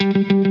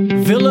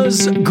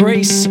Villas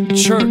Grace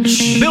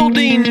Church.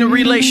 Building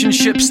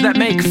relationships that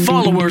make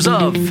followers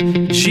of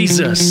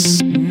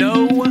Jesus.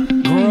 Know,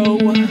 grow,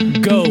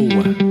 go.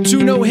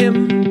 To know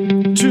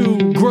Him,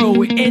 to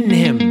grow in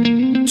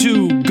Him,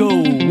 to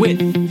go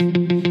with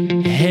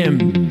Him.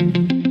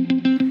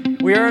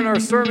 We are in our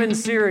sermon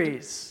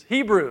series,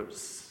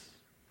 Hebrews.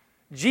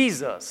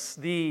 Jesus,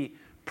 the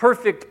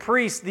perfect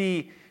priest,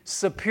 the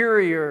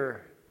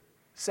superior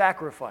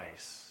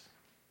sacrifice.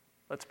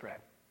 Let's pray.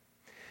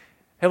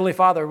 Heavenly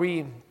Father,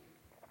 we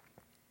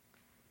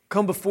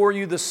come before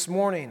you this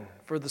morning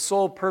for the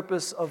sole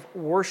purpose of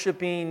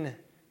worshiping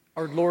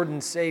our Lord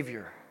and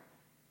Savior.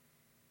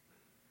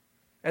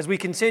 As we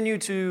continue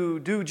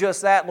to do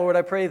just that, Lord,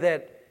 I pray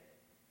that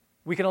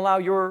we can allow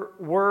your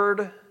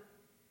word,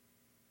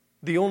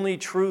 the only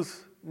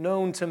truth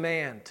known to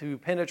man, to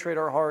penetrate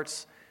our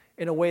hearts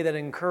in a way that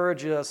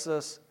encourages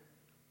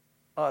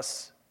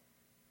us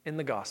in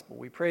the gospel.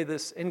 We pray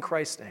this in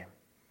Christ's name.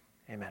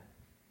 Amen.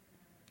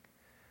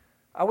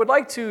 I would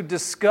like to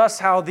discuss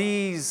how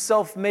these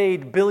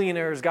self-made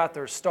billionaires got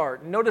their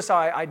start. Notice how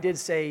I did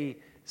say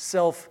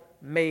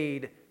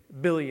self-made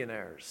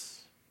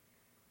billionaires.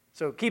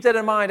 So keep that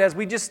in mind as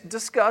we just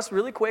discuss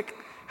really quick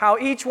how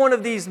each one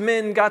of these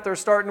men got their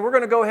start. And we're going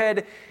to go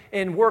ahead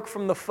and work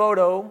from the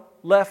photo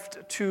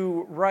left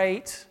to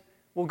right.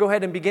 We'll go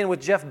ahead and begin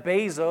with Jeff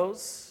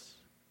Bezos.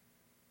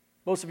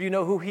 Most of you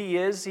know who he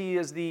is. He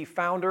is the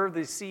founder,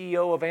 the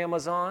CEO of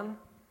Amazon.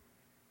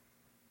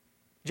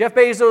 Jeff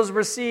Bezos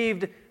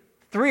received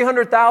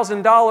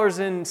 $300,000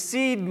 in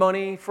seed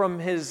money from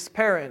his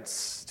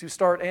parents to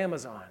start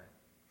Amazon.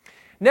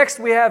 Next,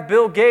 we have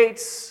Bill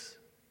Gates.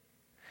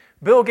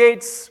 Bill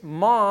Gates'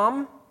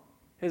 mom,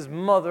 his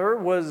mother,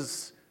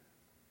 was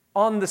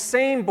on the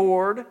same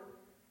board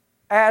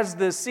as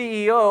the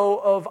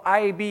CEO of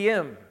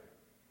IBM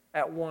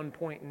at one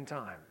point in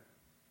time.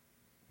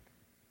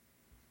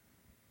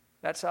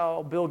 That's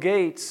how Bill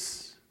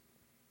Gates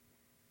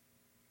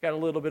got a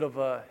little bit of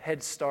a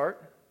head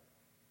start.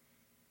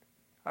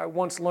 I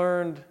once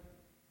learned,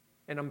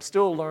 and I'm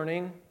still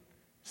learning,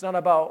 it's not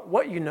about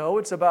what you know,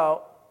 it's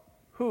about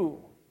who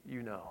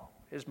you know.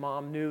 His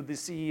mom knew the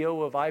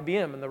CEO of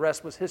IBM, and the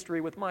rest was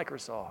history with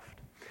Microsoft.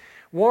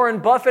 Warren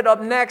Buffett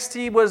up next,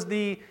 he was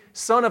the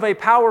son of a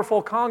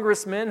powerful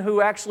congressman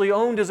who actually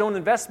owned his own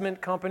investment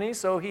company,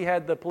 so he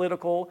had the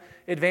political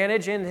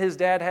advantage, and his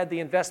dad had the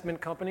investment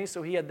company,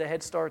 so he had the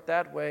head start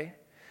that way.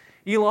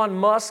 Elon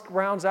Musk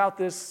rounds out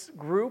this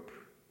group.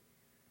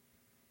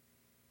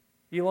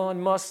 Elon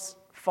Musk's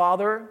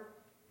father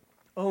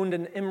owned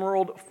an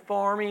emerald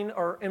farming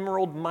or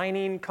emerald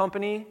mining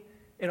company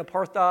in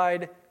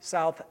apartheid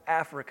South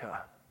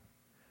Africa.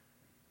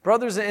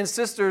 Brothers and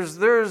sisters,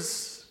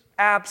 there's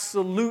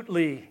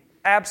absolutely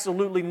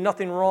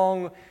nothing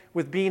wrong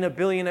with being a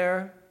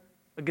billionaire,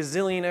 a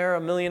gazillionaire, a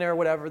millionaire,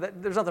 whatever.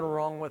 There's nothing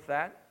wrong with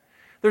that.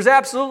 There's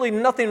absolutely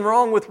nothing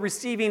wrong with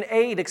receiving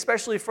aid,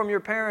 especially from your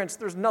parents.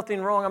 There's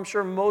nothing wrong. I'm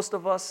sure most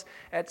of us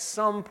at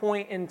some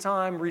point in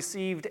time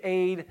received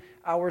aid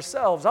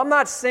ourselves. I'm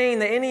not saying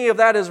that any of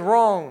that is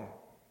wrong.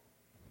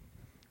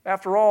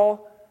 After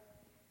all,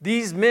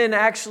 these men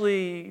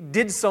actually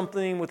did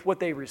something with what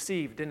they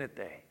received, didn't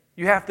they?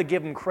 You have to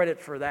give them credit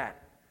for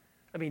that.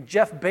 I mean,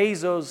 Jeff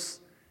Bezos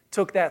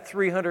took that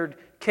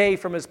 $300K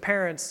from his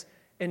parents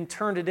and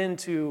turned it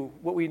into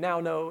what we now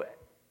know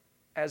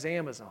as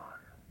Amazon.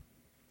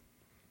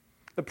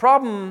 The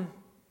problem,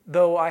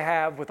 though, I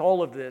have with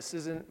all of this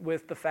isn't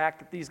with the fact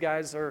that these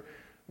guys are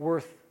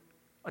worth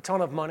a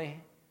ton of money.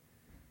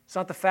 It's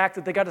not the fact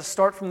that they got to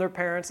start from their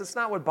parents. It's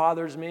not what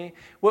bothers me.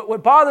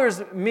 What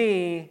bothers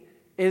me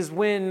is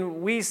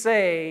when we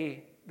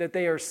say that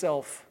they are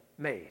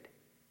self-made.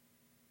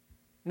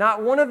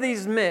 Not one of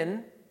these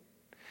men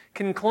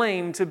can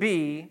claim to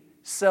be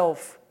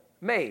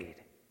self-made.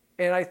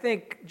 And I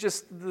think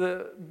just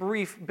the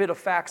brief bit of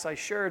facts I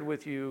shared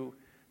with you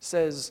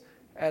says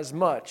as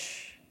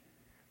much.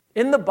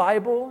 In the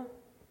Bible,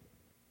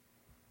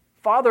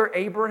 Father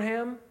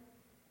Abraham,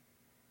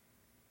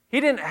 he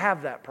didn't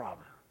have that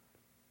problem.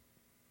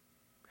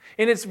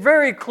 And it's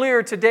very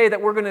clear today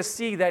that we're going to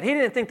see that. He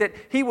didn't think that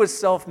he was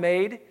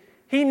self-made.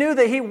 He knew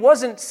that he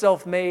wasn't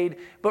self-made,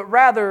 but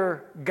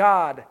rather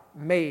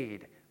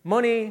God-made.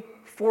 Money,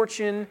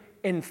 fortune,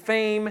 and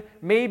fame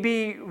may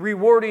be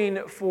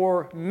rewarding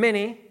for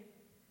many.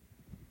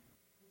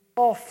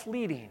 All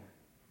fleeting.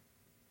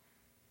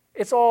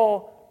 It's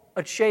all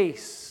a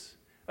chase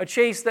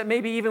that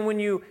maybe even when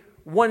you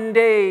one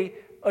day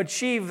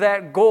achieve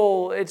that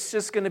goal, it's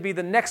just going to be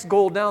the next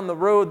goal down the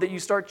road that you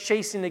start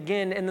chasing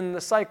again, and then the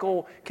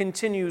cycle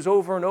continues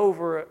over and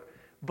over.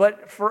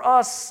 But for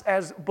us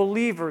as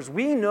believers,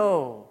 we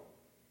know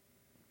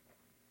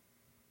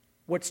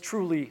what's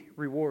truly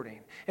rewarding.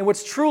 And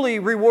what's truly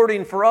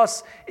rewarding for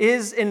us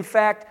is, in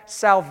fact,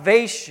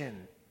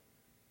 salvation.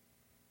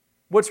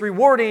 What's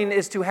rewarding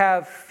is to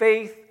have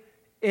faith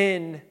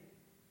in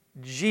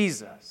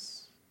Jesus.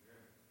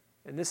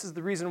 And this is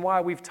the reason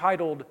why we've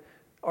titled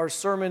our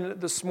sermon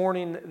this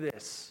morning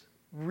this: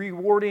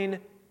 Rewarding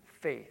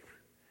Faith.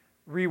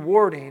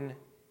 Rewarding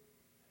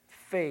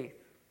faith.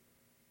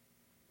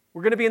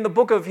 We're going to be in the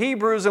book of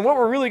Hebrews, and what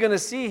we're really going to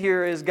see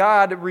here is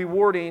God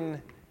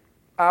rewarding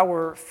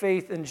our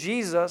faith in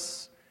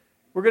Jesus.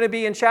 We're going to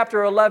be in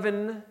chapter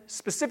 11,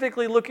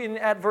 specifically looking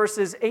at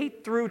verses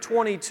 8 through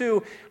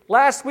 22.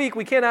 Last week,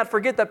 we cannot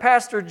forget that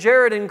Pastor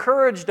Jared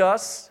encouraged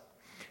us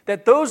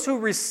that those who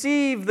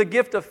receive the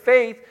gift of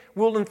faith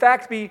will in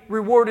fact be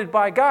rewarded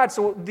by God.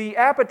 So the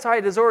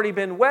appetite has already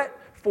been whet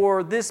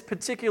for this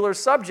particular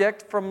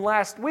subject from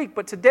last week.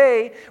 But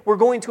today, we're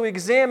going to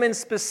examine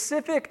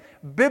specific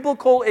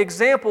biblical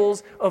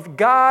examples of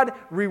God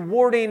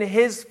rewarding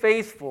His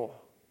faithful.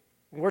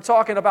 We're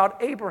talking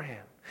about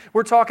Abraham.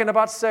 We're talking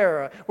about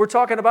Sarah. We're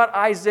talking about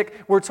Isaac.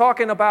 We're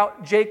talking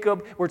about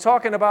Jacob. We're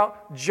talking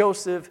about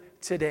Joseph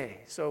today.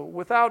 So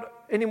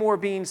without any more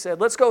being said,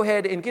 let's go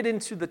ahead and get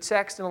into the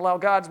text and allow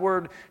God's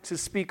word to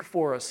speak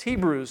for us.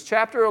 Hebrews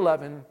chapter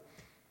 11,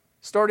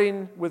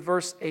 starting with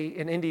verse 8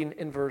 and ending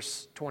in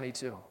verse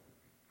 22.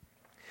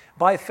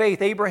 By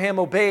faith, Abraham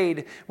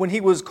obeyed when he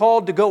was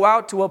called to go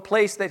out to a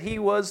place that he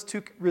was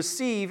to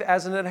receive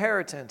as an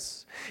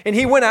inheritance. And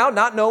he went out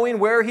not knowing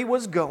where he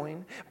was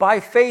going. By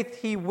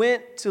faith, he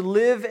went to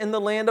live in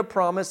the land of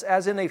promise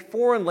as in a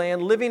foreign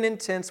land, living in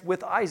tents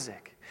with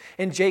Isaac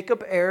and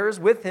Jacob, heirs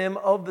with him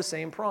of the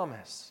same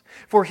promise.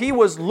 For he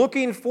was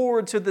looking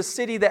forward to the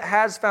city that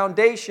has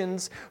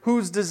foundations,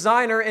 whose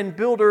designer and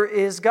builder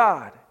is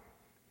God.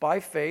 By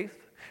faith,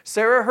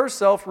 Sarah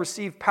herself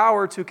received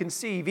power to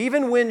conceive,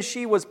 even when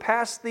she was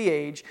past the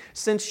age,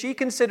 since she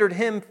considered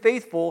him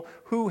faithful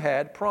who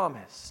had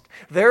promised.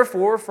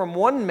 Therefore, from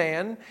one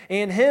man,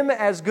 and him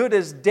as good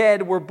as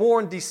dead, were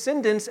born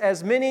descendants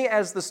as many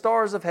as the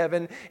stars of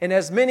heaven, and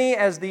as many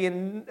as the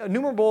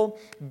innumerable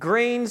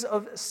grains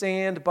of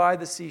sand by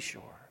the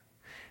seashore.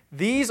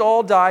 These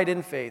all died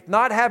in faith,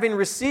 not having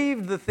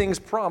received the things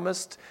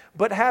promised,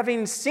 but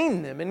having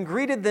seen them and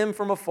greeted them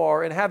from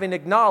afar, and having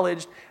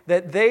acknowledged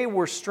that they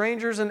were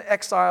strangers and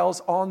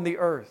exiles on the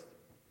earth.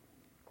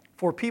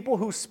 For people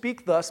who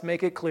speak thus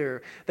make it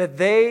clear that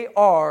they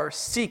are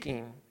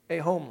seeking a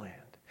homeland.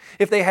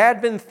 If they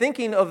had been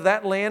thinking of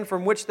that land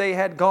from which they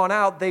had gone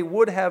out, they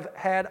would have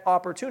had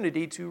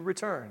opportunity to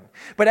return.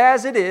 But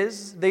as it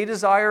is, they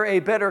desire a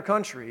better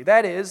country,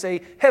 that is,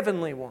 a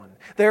heavenly one.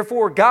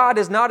 Therefore, God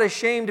is not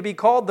ashamed to be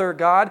called their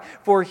God,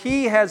 for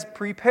He has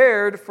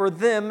prepared for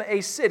them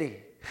a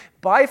city.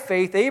 By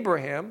faith,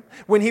 Abraham,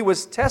 when he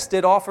was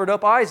tested, offered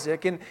up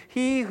Isaac, and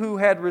he who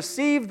had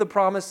received the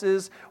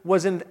promises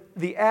was in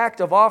the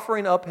act of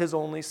offering up his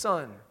only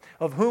son,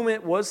 of whom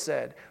it was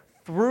said,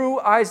 "Through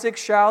Isaac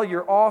shall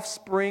your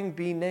offspring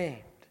be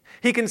named."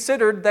 He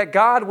considered that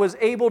God was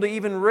able to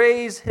even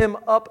raise him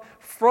up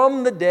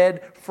from the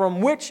dead, from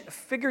which,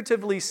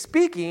 figuratively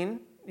speaking,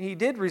 he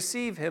did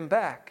receive him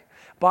back.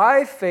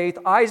 By faith,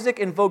 Isaac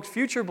invoked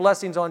future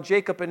blessings on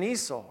Jacob and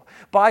Esau.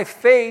 By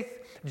faith,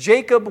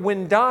 Jacob,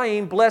 when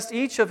dying, blessed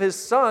each of his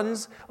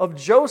sons of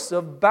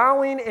Joseph,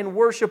 bowing in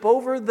worship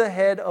over the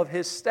head of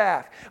his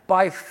staff.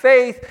 By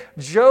faith,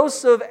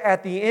 Joseph,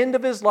 at the end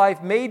of his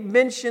life, made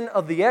mention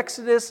of the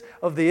exodus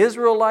of the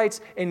Israelites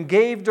and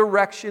gave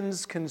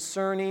directions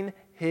concerning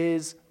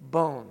his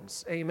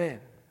bones. Amen.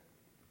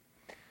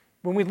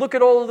 When we look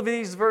at all of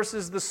these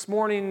verses this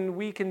morning,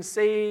 we can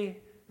say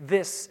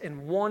this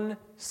in one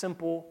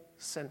simple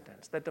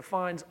sentence that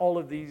defines all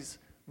of these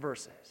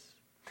verses.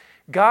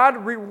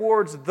 God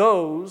rewards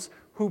those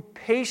who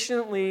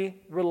patiently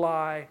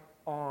rely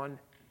on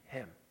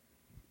Him.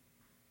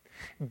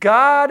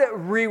 God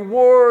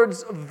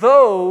rewards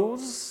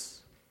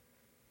those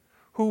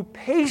who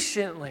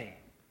patiently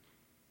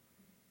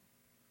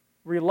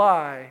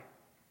rely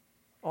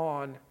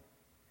on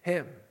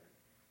Him.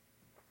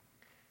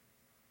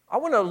 I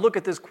want to look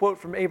at this quote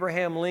from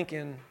Abraham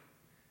Lincoln. I'm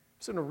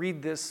just going to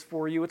read this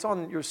for you. It's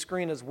on your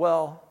screen as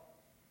well.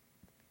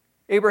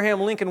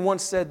 Abraham Lincoln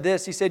once said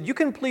this. He said, "You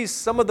can please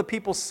some of the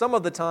people some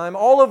of the time,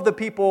 all of the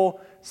people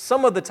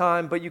some of the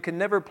time, but you can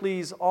never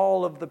please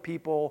all of the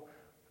people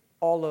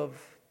all of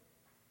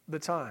the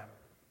time."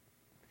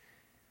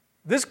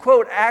 This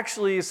quote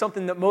actually is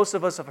something that most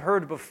of us have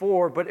heard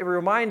before, but it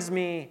reminds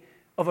me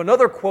of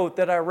another quote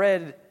that I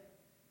read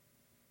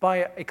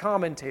by a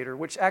commentator,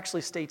 which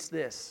actually states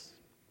this: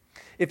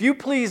 "If you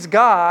please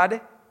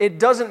God, it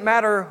doesn't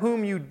matter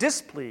whom you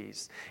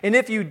displease. And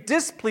if you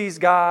displease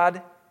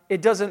God,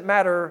 it doesn't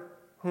matter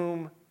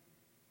whom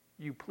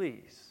you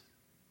please."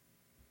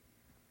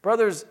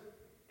 Brothers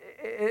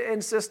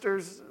and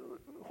sisters,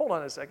 hold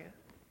on a second.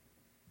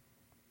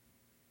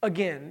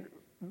 Again,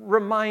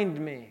 remind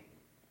me,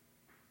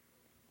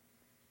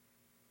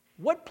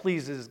 what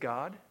pleases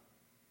God?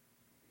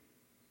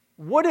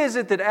 What is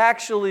it that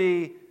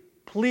actually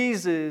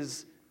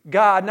pleases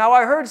God? Now,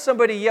 I heard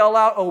somebody yell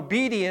out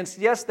obedience.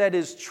 Yes, that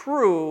is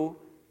true,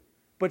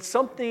 but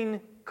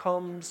something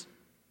comes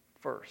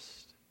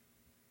first.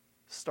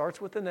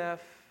 Starts with an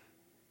F,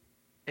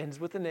 ends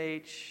with an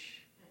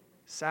H,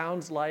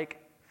 sounds like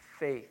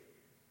faith.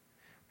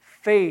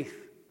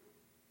 Faith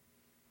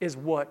is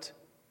what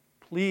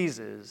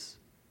pleases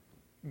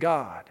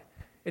God.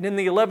 And in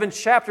the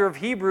 11th chapter of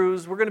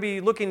Hebrews, we're going to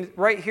be looking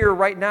right here,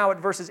 right now at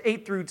verses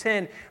 8 through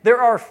 10.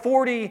 There are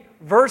 40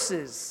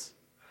 verses.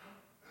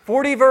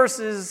 40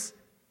 verses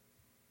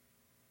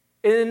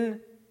in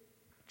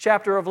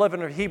chapter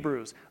 11 of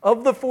Hebrews.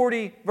 Of the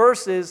 40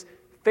 verses,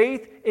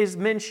 faith is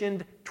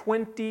mentioned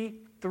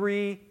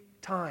 23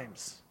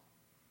 times.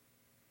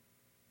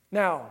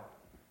 Now,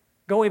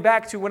 going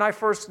back to when I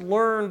first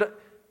learned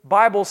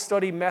Bible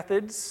study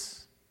methods,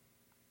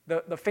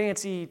 the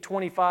fancy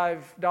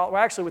 $25, well,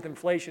 actually with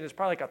inflation, it's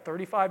probably like a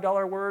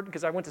 $35 word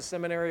because I went to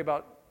seminary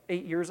about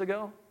 8 years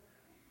ago.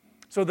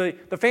 So the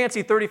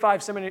fancy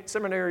 $35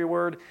 seminary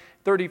word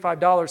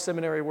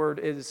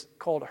is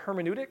called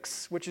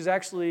hermeneutics, which is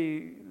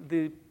actually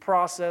the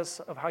process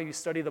of how you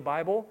study the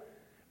Bible.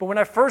 But when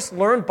I first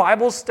learned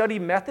Bible study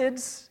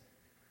methods,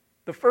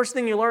 the first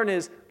thing you learn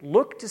is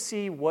look to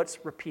see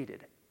what's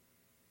repeated.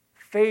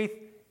 Faith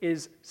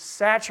is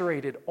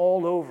saturated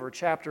all over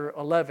chapter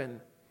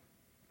 11.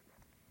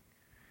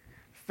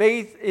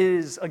 Faith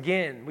is,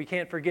 again, we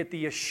can't forget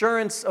the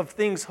assurance of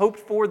things hoped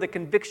for, the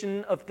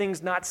conviction of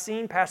things not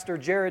seen. Pastor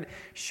Jared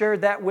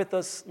shared that with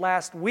us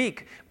last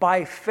week.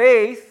 By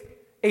faith,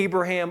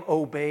 Abraham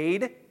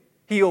obeyed.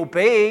 He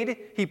obeyed,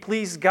 he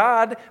pleased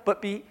God,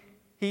 but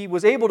he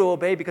was able to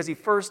obey because he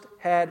first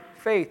had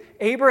faith.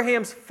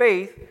 Abraham's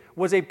faith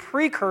was a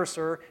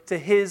precursor to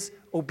his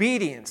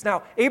obedience.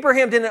 Now,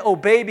 Abraham didn't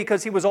obey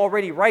because he was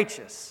already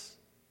righteous.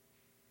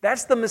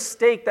 That's the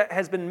mistake that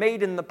has been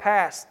made in the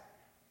past.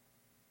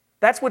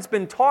 That's what's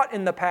been taught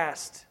in the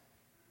past.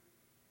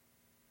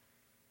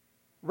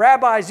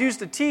 Rabbis used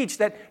to teach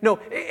that, no,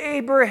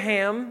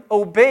 Abraham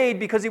obeyed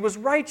because he was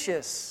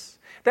righteous.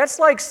 That's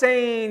like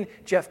saying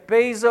Jeff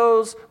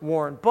Bezos,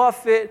 Warren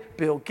Buffett,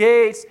 Bill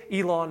Gates,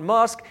 Elon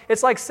Musk.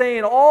 It's like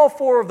saying all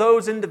four of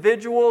those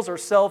individuals are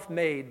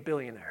self-made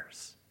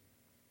billionaires.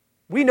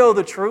 We know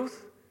the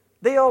truth.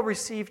 They all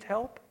received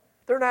help.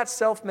 They're not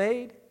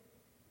self-made.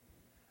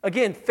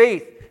 Again,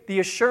 faith, the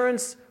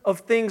assurance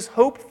of things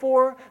hoped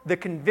for, the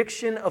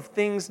conviction of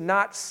things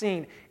not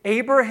seen.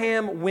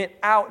 Abraham went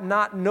out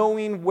not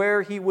knowing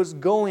where he was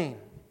going.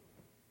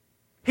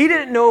 He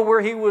didn't know where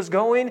he was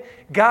going.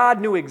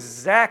 God knew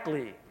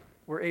exactly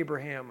where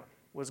Abraham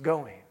was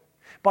going.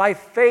 By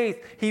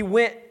faith, he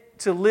went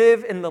to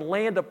live in the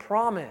land of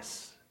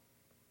promise.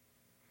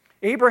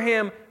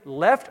 Abraham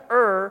left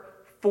Ur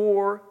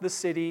for the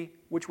city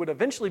which would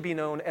eventually be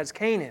known as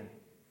Canaan,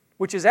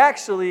 which is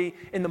actually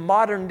in the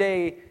modern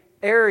day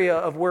area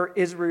of where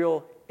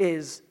Israel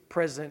is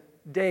present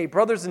day.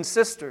 Brothers and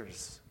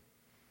sisters,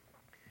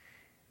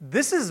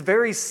 this is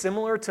very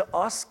similar to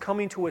us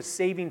coming to a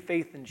saving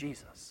faith in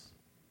Jesus.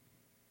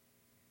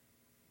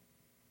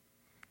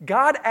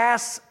 God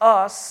asks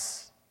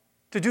us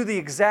to do the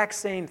exact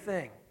same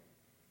thing.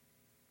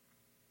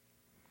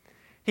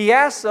 He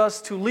asks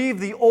us to leave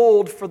the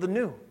old for the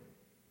new.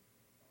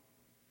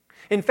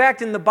 In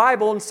fact, in the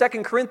Bible, in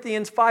 2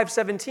 Corinthians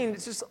 5:17,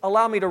 just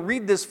allow me to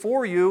read this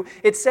for you.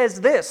 It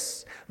says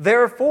this,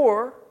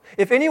 "Therefore,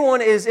 if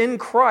anyone is in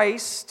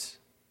Christ,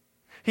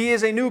 he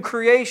is a new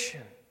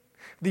creation.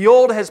 The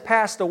old has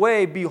passed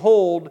away.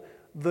 Behold,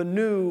 the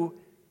new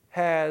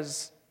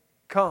has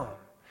come."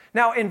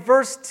 Now, in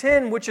verse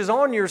 10, which is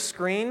on your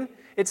screen,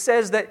 it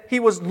says that he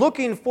was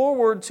looking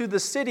forward to the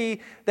city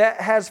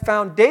that has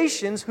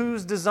foundations,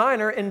 whose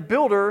designer and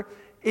builder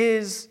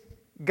is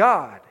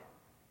God.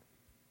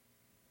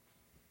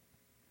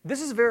 This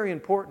is very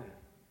important.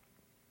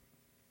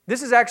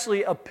 This is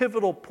actually a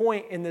pivotal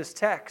point in this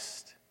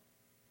text.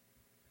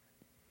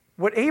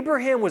 What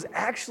Abraham was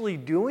actually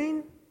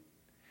doing,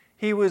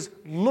 he was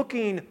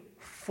looking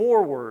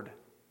forward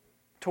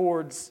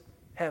towards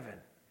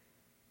heaven.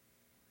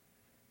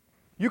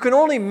 You can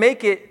only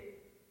make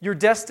it your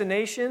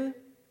destination.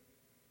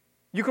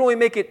 You can only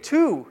make it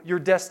to your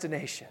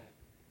destination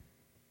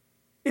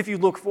if you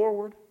look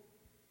forward.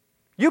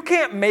 You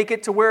can't make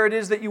it to where it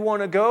is that you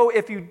want to go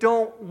if you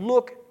don't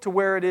look to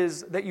where it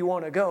is that you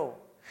want to go.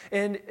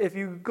 And if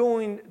you're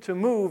going to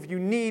move, you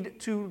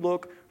need to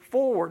look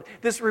forward.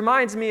 This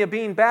reminds me of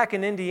being back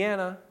in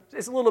Indiana.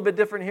 It's a little bit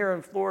different here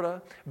in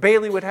Florida.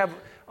 Bailey would have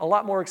a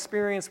lot more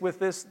experience with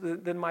this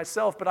than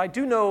myself, but I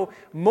do know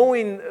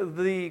mowing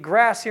the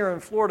grass here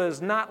in Florida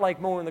is not like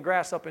mowing the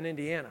grass up in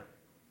Indiana.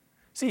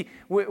 See,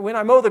 when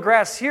I mow the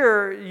grass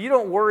here, you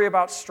don't worry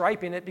about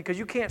striping it because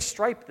you can't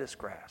stripe this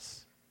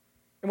grass.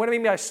 And what I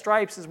mean by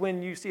stripes is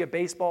when you see a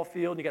baseball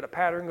field, you got a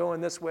pattern going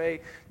this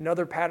way,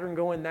 another pattern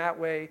going that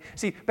way.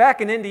 See,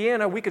 back in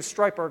Indiana, we could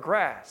stripe our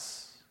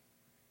grass.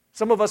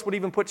 Some of us would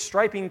even put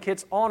striping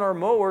kits on our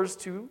mowers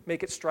to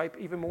make it stripe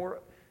even more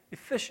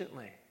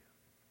efficiently.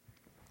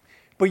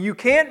 But you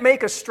can't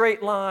make a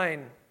straight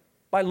line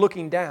by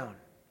looking down.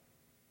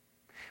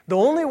 The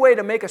only way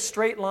to make a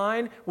straight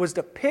line was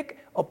to pick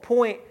a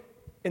point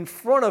in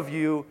front of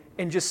you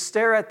and just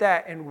stare at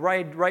that and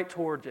ride right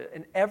towards it.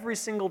 And every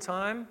single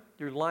time,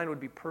 your line would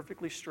be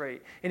perfectly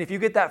straight. And if you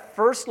get that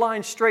first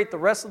line straight, the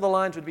rest of the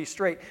lines would be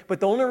straight. But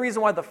the only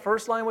reason why the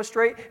first line was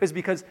straight is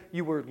because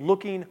you were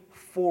looking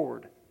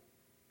forward.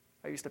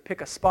 I used to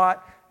pick a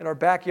spot in our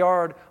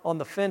backyard on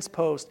the fence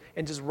post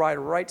and just ride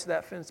right to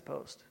that fence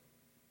post.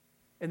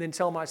 And then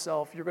tell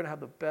myself, you're going to have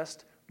the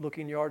best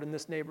looking yard in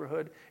this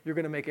neighborhood. You're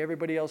going to make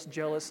everybody else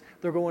jealous.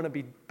 They're going to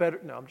be better.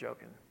 No, I'm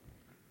joking.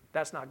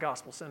 That's not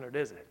gospel-centered,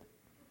 is it?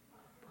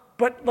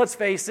 But let's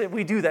face it,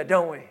 we do that,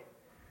 don't we?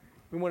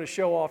 We want to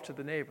show off to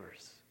the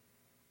neighbors.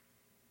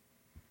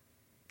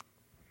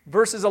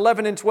 Verses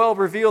 11 and 12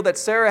 reveal that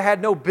Sarah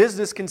had no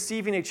business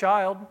conceiving a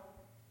child.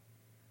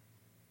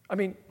 I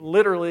mean,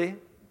 literally.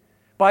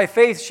 By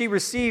faith, she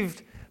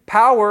received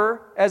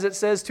power, as it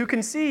says, to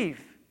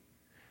conceive.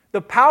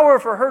 The power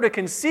for her to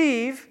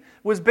conceive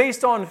was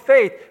based on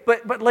faith.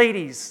 But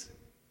ladies,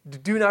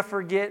 do not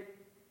forget,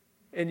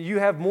 and you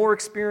have more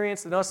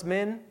experience than us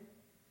men.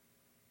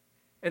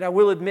 And I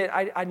will admit,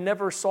 I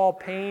never saw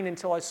pain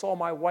until I saw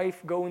my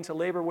wife go into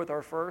labor with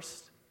our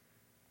first.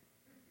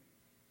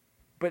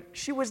 But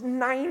she was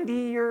 90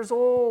 years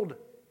old.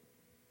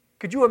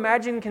 Could you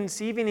imagine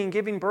conceiving and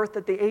giving birth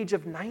at the age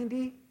of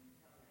 90?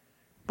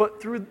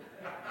 But through...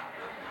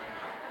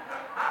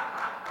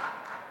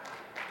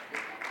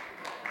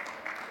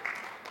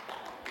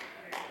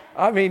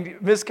 I mean,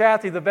 Miss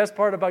Kathy, the best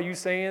part about you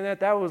saying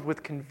that was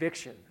with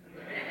conviction,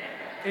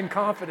 in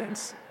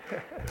confidence.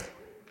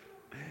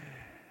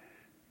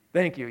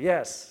 Thank you,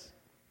 yes.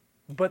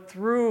 But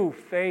through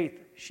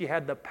faith, she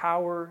had the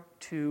power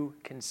to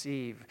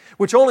conceive,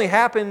 which only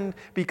happened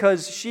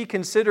because she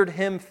considered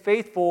him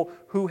faithful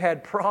who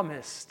had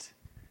promised.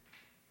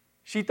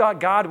 She thought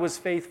God was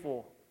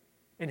faithful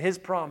in his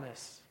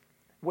promise,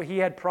 what he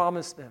had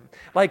promised them.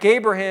 Like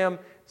Abraham,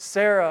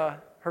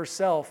 Sarah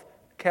herself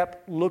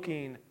kept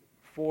looking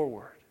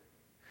forward.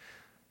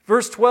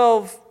 Verse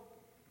 12,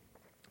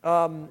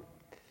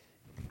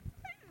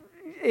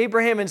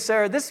 Abraham and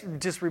Sarah, this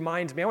just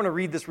reminds me, I want to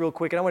read this real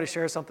quick and I want to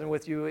share something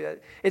with you.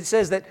 It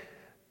says that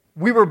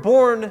we're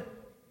born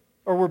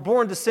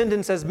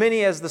descendants as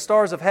many as the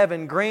stars of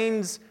heaven,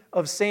 grains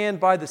of sand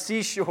by the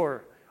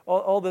seashore,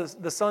 all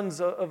the sons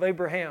of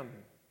Abraham.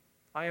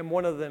 I am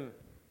one of them,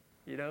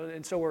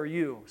 and so are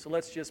you. So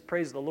let's just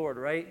praise the Lord,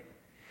 right?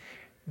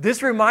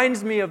 This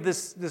reminds me of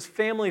this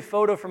family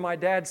photo from my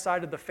dad's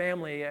side of the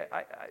family.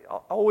 I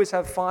always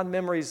have fond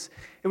memories.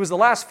 It was the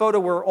last photo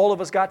where all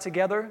of us got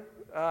together.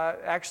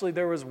 Actually,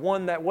 there was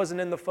one that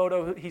wasn't in the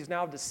photo. He's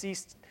now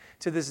deceased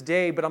to this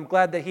day, but I'm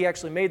glad that he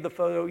actually made the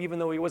photo even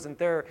though he wasn't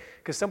there,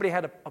 because somebody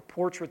had a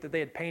portrait that they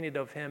had painted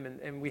of him,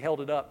 and we held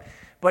it up.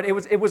 But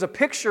it was a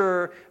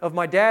picture of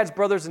my dad's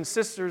brothers and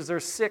sisters.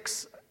 There's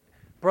 6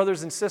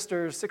 brothers and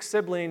sisters, 6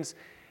 siblings,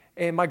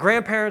 and my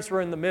grandparents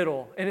were in the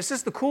middle. And it's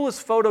just the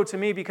coolest photo to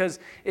me because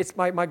it's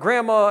my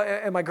grandma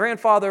and my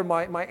grandfather,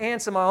 my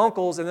aunts and my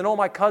uncles, and then all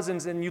my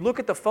cousins. And you look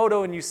at the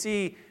photo and you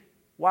see,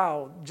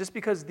 wow, just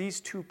because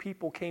these 2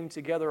 people came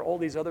together, all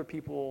these other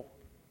people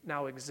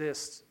now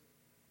exist.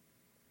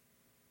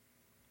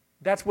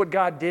 That's what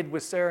God did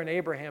with Sarah and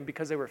Abraham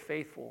because they were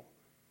faithful,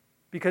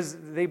 because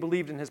they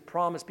believed in his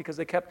promise, because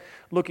they kept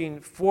looking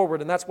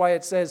forward. And that's why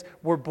it says,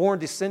 we're born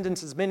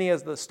descendants as many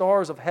as the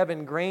stars of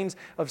heaven, grains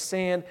of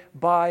sand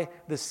by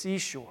the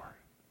seashore.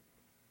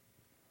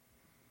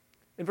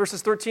 In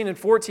verses 13 and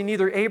 14,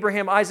 neither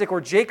Abraham, Isaac,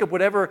 or Jacob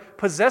would ever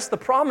possess the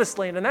promised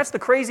land. And that's the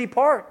crazy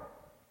part.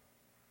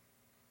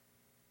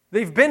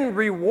 They've been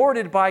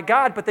rewarded by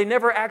God, but they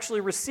never actually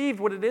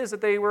received what it is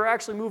that they were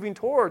actually moving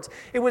towards.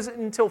 It was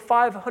until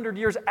 500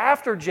 years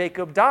after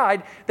Jacob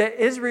died that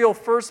Israel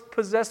first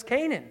possessed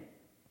Canaan.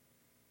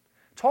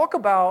 Talk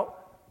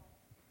about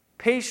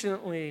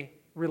patiently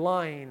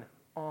relying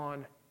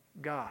on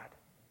God.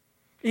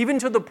 Even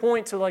to the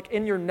point to, like,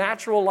 in your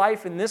natural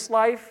life, in this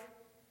life,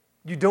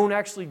 you don't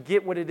actually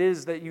get what it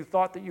is that you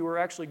thought that you were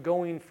actually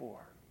going for,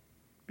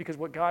 because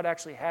what God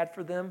actually had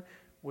for them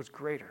was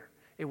greater.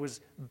 It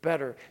was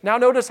better. Now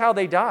notice how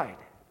they died.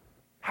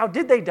 How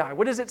did they die?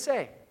 What does it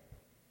say?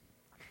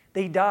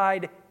 They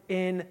died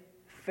in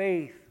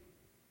faith.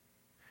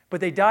 But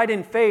they died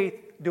in faith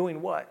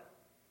doing what?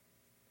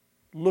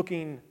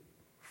 Looking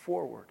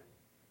forward.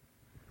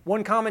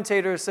 One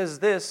commentator says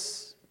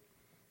this.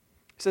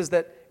 He says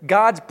that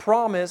God's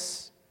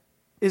promise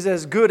is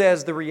as good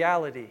as the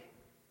reality.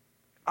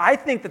 I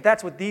think that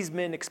that's what these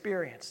men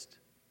experienced.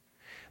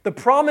 The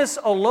promise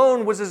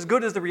alone was as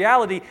good as the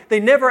reality.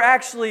 They never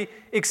actually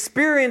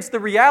experienced the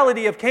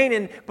reality of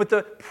Canaan, but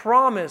the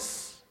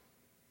promise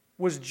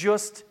was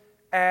just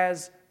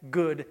as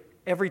good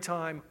every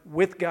time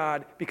with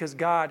God, because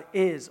God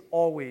is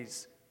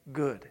always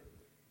good.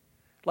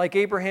 Like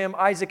Abraham,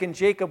 Isaac, and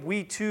Jacob,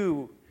 we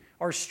too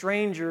are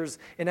strangers,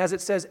 and as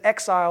it says,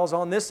 exiles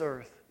on this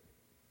earth.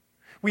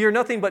 We are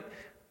nothing but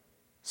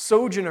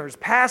sojourners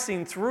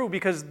passing through,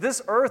 because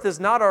this earth is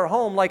not our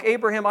home. Like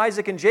Abraham,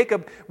 Isaac, and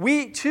Jacob,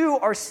 we too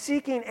are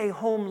seeking a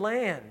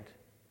homeland.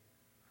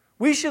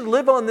 We should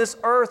live on this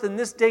earth in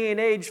this day and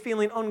age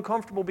feeling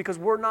uncomfortable because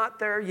we're not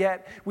there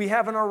yet. We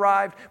haven't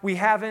arrived. We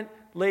haven't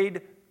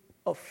laid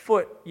a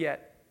foot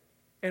yet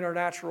in our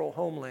natural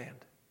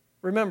homeland.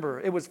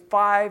 Remember, it was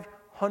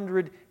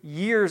 500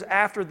 years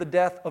after the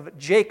death of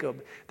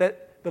Jacob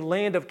that the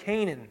land of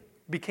Canaan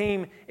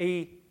became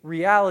a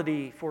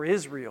reality for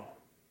Israel.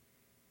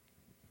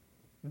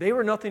 They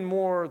were nothing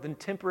more than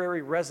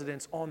temporary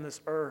residents on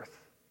this earth.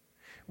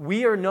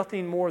 We are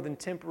nothing more than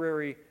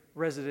temporary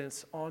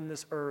residents on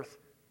this earth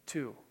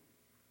too.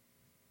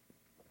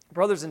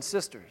 Brothers and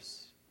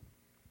sisters,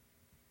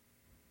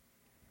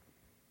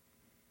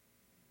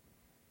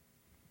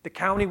 the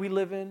county we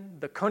live in,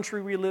 the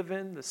country we live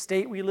in, the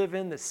state we live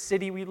in, the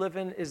city we live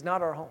in is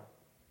not our home.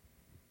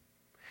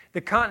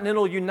 The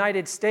continental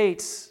United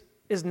States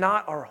is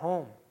not our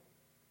home.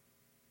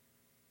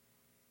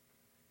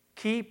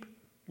 Keep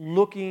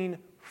looking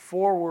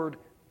forward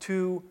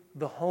to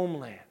the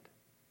homeland.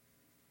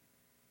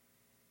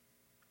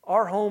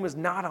 Our home is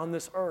not on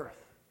this earth.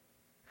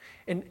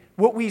 And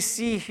what we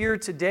see here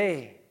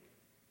today,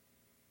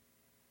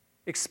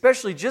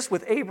 especially just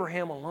with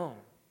Abraham alone,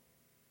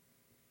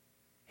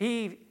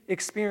 he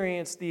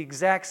experienced the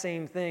exact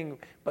same thing,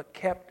 but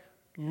kept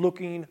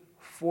looking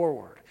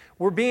forward.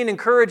 We're being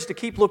encouraged to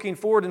keep looking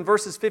forward in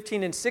verses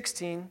 15 and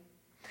 16.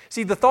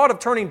 See, the thought of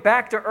turning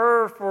back to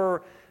Ur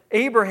for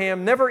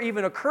Abraham never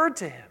even occurred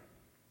to him.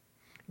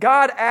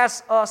 God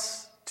asks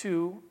us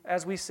to,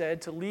 as we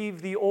said, to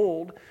leave the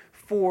old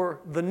for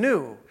the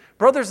new.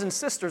 Brothers and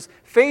sisters,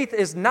 faith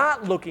is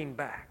not looking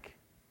back.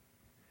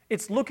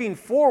 It's looking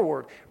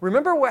forward.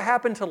 Remember what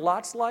happened to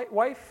Lot's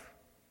wife?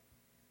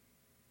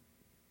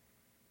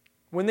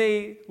 When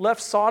they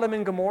left Sodom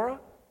and Gomorrah?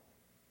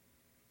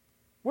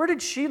 Where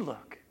did she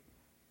look?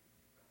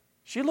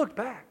 She looked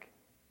back.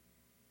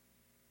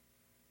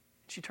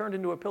 She turned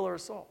into a pillar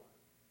of salt.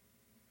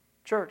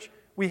 Church,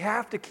 we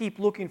have to keep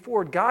looking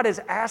forward. God is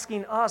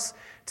asking us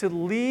to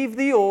leave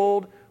the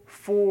old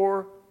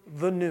for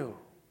the new.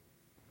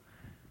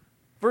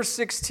 Verse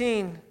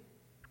 16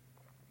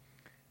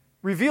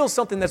 reveals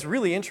something that's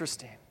really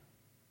interesting.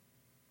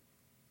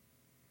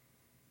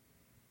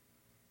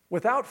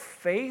 Without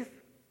faith,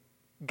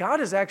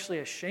 God is actually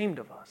ashamed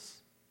of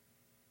us.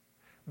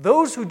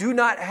 Those who do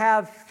not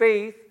have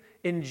faith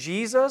in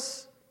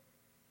Jesus,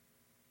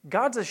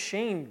 God's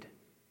ashamed.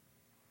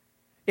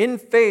 In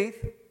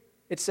faith,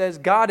 it says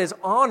God is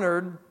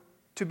honored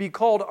to be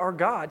called our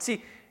God.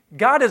 See,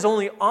 God is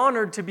only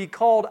honored to be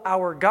called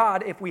our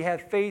God if we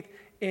have faith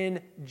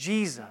in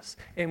Jesus.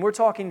 And we're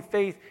talking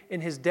faith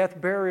in His death,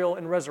 burial,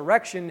 and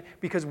resurrection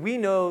because we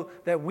know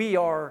that we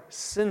are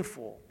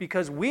sinful.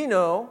 Because we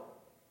know,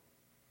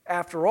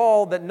 after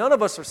all, that none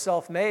of us are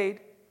self-made.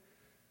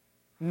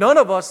 None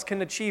of us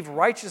can achieve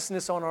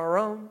righteousness on our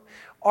own.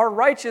 Our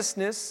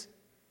righteousness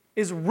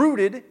is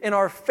rooted in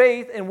our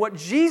faith in what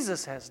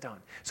Jesus has done.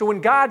 So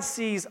when God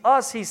sees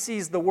us, He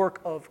sees the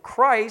work of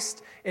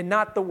Christ and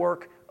not the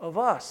work of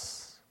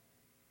us.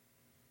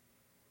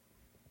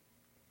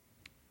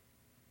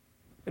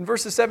 In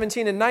verses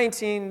 17 and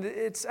 19,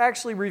 it's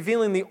actually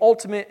revealing the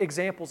ultimate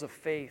examples of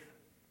faith.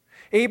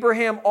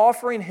 Abraham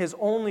offering his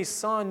only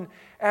son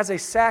as a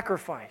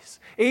sacrifice.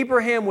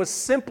 Abraham was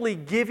simply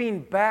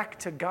giving back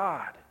to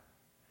God.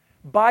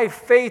 By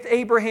faith,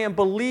 Abraham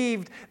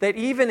believed that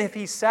even if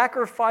he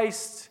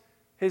sacrificed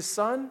his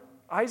son,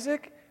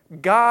 Isaac,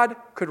 God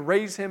could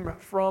raise him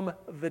from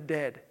the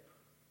dead.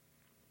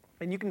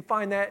 And you can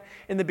find that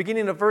in the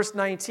beginning of verse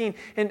 19.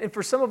 And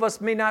for some of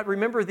us may not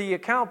remember the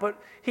account, but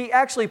he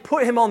actually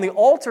put him on the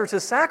altar to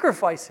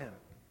sacrifice him.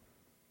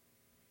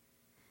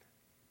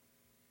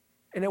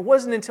 And it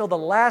wasn't until the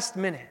last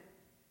minute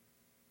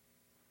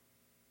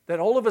that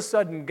all of a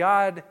sudden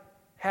God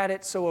had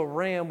it so a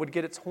ram would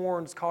get its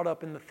horns caught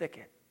up in the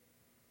thicket.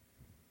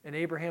 And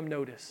Abraham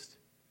noticed.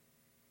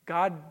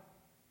 God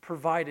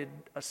provided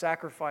a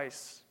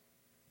sacrifice,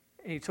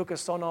 and He took a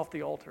son off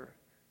the altar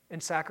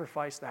and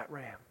sacrificed that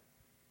ram.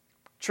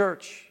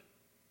 Church,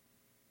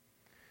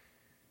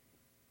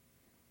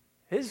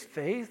 his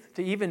faith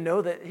to even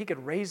know that he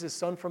could raise his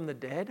son from the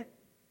dead,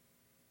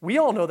 we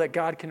all know that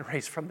God can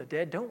raise from the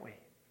dead, don't we?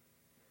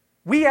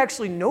 We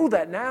actually know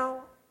that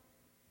now.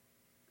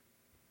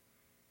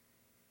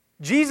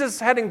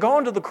 Jesus hadn't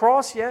gone to the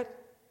cross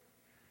yet.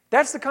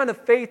 That's the kind of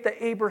faith that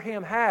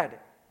Abraham had.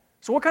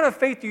 So what kind of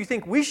faith do you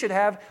think we should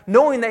have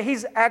knowing that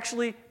He's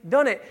actually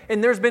done it?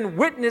 And there's been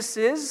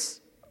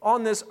witnesses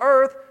on this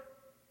earth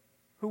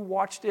who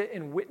watched it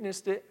and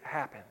witnessed it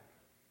happen.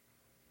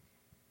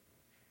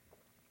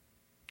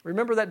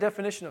 Remember that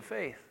definition of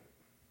faith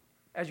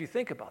as you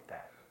think about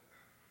that.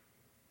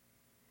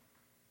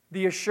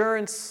 The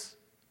assurance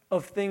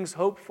of things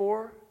hoped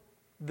for,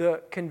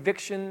 the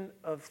conviction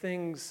of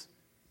things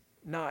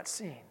not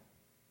seen.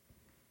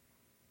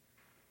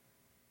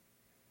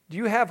 Do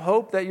you have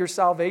hope that your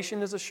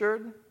salvation is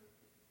assured?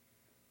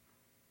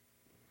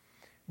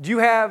 Do you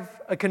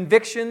have a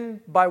conviction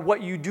by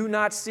what you do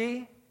not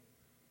see?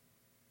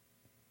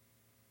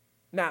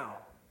 Now,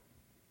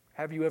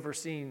 have you ever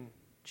seen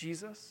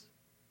Jesus?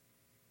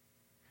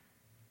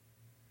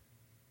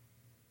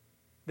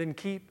 Then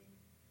keep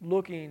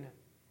looking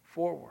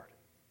forward.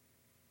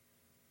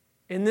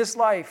 In this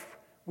life,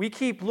 we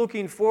keep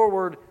looking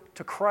forward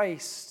to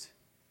Christ.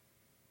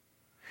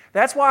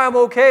 That's why I'm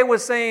okay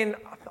with saying,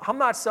 I'm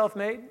not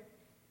self-made.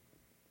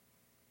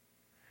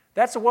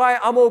 That's why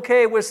I'm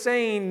okay with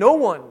saying no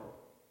one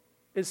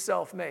is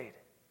self-made.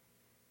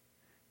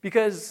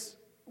 Because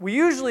we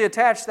usually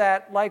attach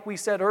that, like we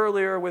said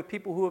earlier, with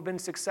people who have been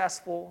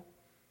successful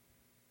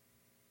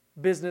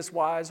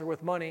business-wise or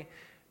with money.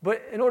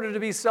 But in order to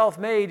be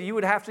self-made, you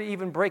would have to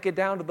even break it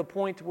down to the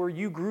point where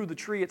you grew the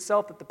tree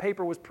itself that the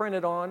paper was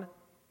printed on,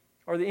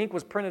 or the ink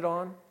was printed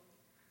on,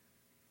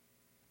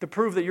 to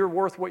prove that you're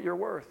worth what you're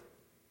worth.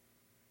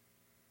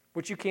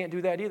 But you can't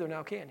do that either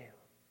now, can you?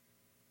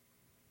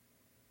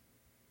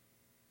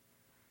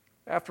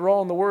 After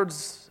all, in the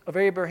words of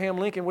Abraham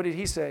Lincoln, what did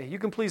he say? You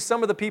can please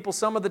some of the people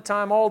some of the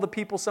time, all the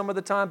people some of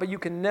the time, but you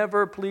can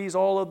never please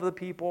all of the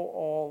people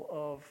all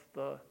of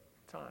the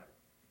time.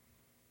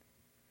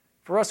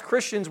 For us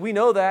Christians, we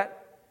know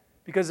that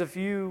because if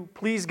you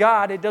please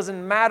God, it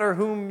doesn't matter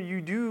whom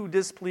you do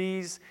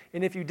displease,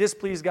 and if you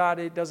displease God,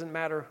 it doesn't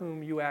matter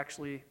whom you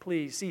actually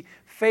please. See,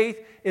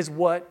 faith is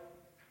what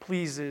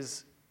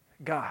pleases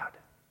God.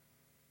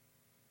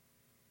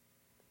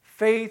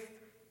 Faith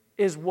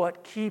is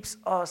what keeps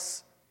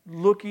us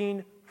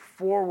looking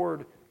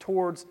forward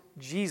towards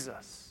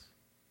Jesus.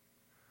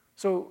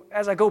 So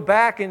as I go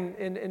back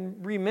and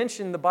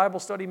re-mention the Bible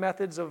study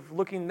methods of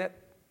looking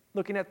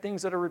at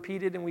things that are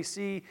repeated, and we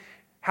see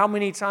how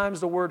many times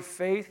the word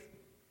faith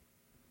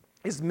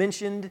is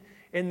mentioned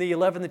in the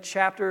 11th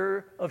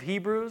chapter of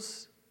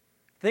Hebrews,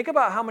 think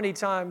about how many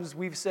times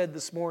we've said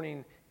this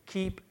morning,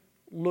 keep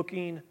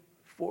looking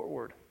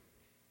forward.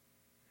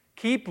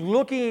 Keep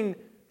looking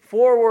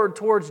forward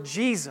towards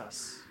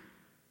Jesus.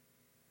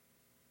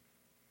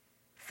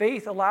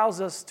 Faith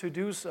allows us to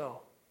do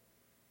so.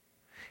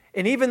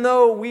 And even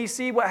though we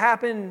see what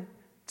happened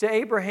to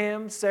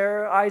Abraham,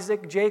 Sarah,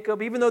 Isaac,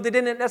 Jacob, even though they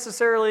didn't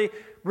necessarily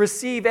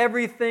receive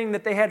everything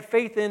that they had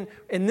faith in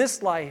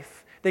this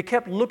life, they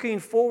kept looking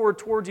forward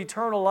towards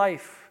eternal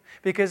life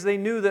because they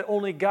knew that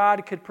only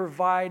God could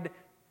provide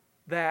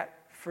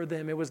that for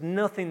them. It was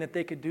nothing that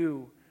they could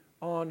do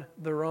on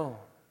their own.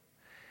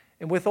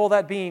 And with all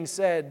that being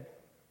said,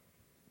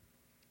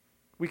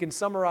 we can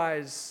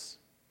summarize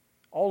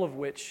all of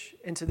which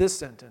into this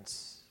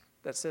sentence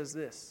that says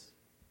this: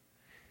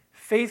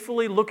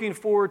 faithfully looking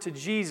forward to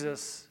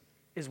Jesus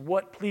is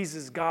what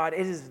pleases God.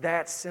 It is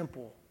that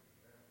simple.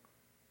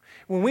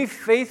 When we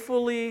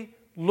faithfully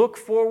look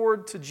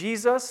forward to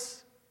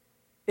Jesus,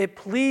 it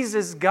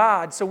pleases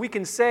God. So we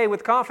can say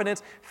with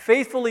confidence,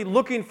 faithfully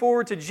looking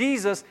forward to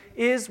Jesus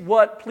is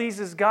what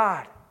pleases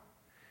God.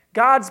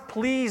 God's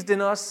pleased in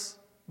us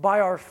by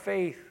our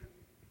faith.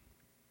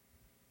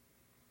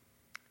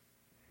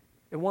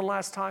 And one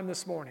last time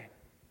this morning,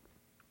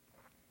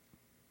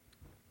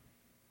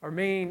 our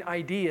main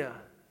idea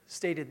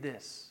stated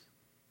this: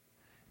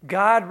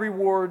 God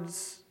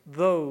rewards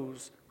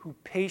those who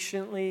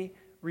patiently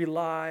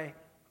rely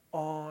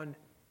on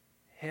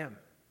Him.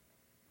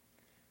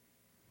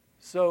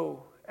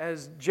 So,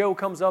 as Joe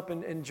comes up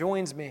and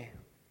joins me,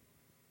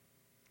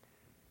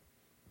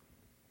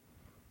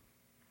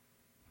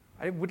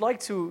 I would like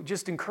to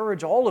just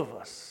encourage all of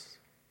us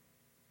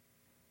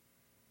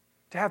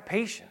to have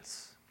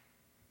patience.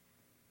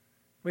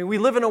 I mean, we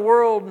live in a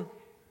world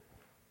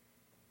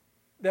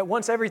that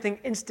wants everything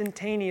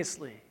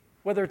instantaneously,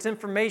 whether it's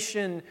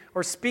information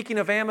or, speaking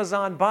of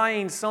Amazon,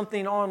 buying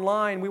something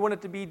online, we want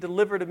it to be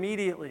delivered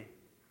immediately.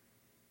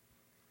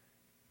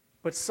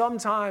 But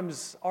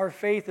sometimes our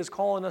faith is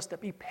calling us to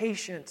be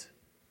patient.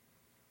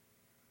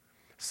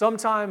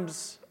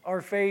 Sometimes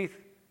our faith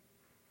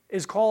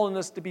is calling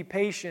us to be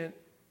patient,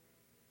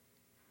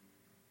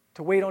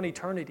 to wait on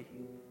eternity.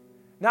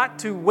 Not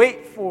to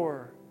wait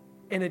for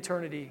an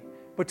eternity,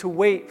 but to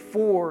wait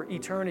for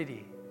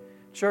eternity.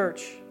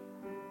 Church,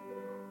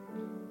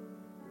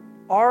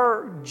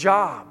 our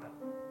job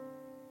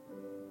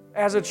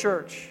as a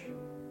church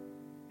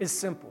is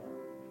simple.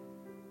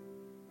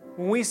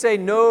 When we say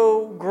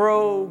know,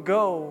 grow,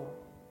 go,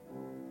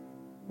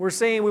 we're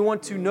saying we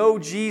want to know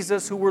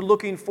Jesus, who we're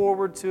looking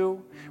forward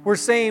to. We're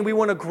saying we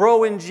want to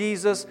grow in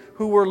Jesus,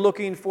 who we're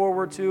looking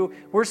forward to.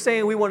 We're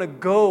saying we want to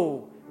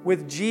go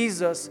with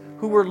Jesus,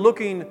 who we're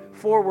looking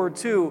forward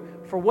to.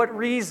 For what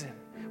reason?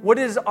 What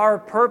is our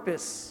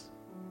purpose?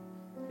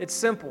 It's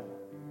simple.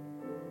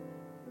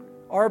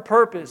 Our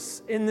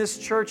purpose in this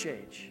church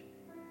age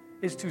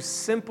is to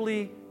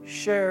simply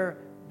share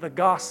the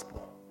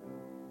gospel.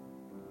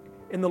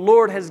 And the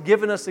Lord has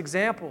given us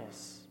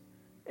examples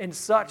in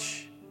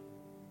such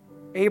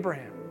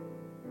Abraham.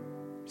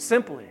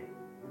 Simply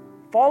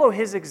follow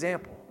his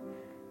example.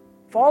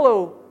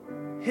 Follow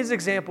his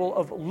example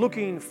of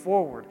looking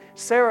forward.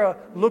 Sarah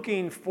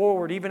looking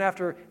forward even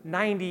after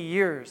 90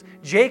 years.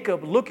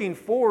 Jacob looking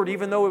forward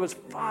even though it was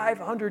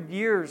 500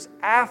 years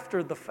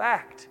after the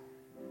fact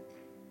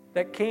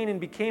that Canaan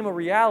became a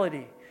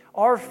reality.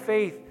 Our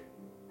faith,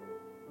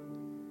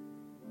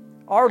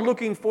 our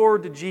looking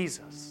forward to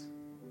Jesus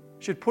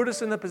should put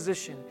us in the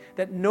position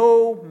that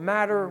no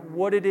matter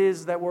what it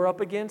is that we're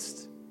up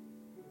against,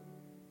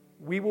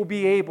 we will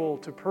be able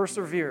to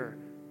persevere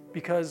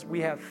because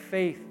we have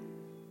faith.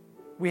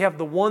 We have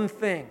the one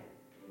thing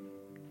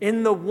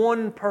in the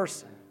one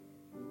person,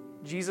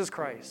 Jesus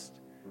Christ,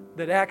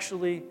 that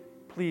actually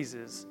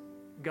pleases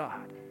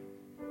God.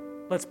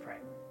 Let's pray.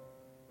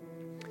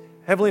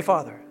 Heavenly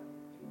Father,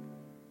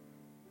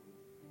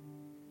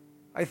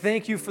 I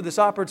thank you for this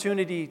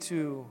opportunity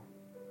to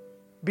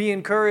be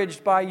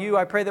encouraged by you.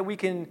 I pray that we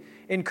can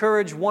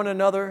encourage one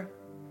another.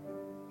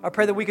 I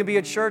pray that we can be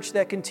a church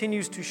that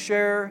continues to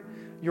share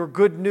your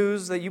good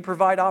news, that you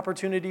provide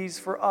opportunities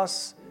for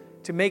us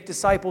to make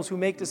disciples who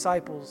make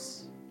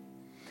disciples.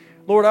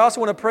 Lord, I also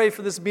want to pray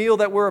for this meal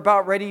that we're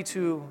about ready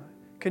to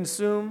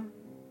consume.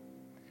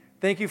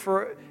 Thank you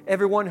for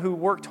everyone who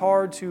worked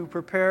hard to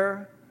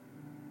prepare.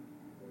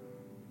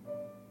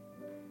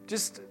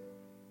 Just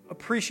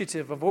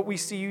appreciative of what we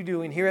see you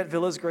doing here at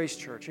Villas Grace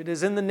Church. It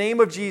is in the name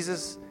of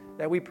Jesus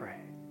that we pray.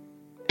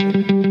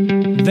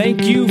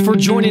 Thank you for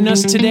joining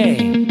us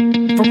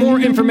today. For more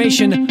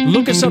information,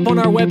 look us up on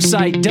our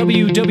website,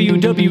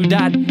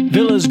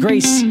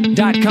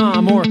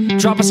 www.villasgrace.com, or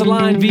drop us a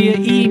line via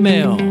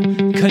email,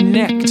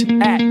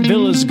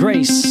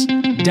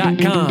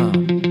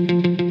 connect@villasgrace.com.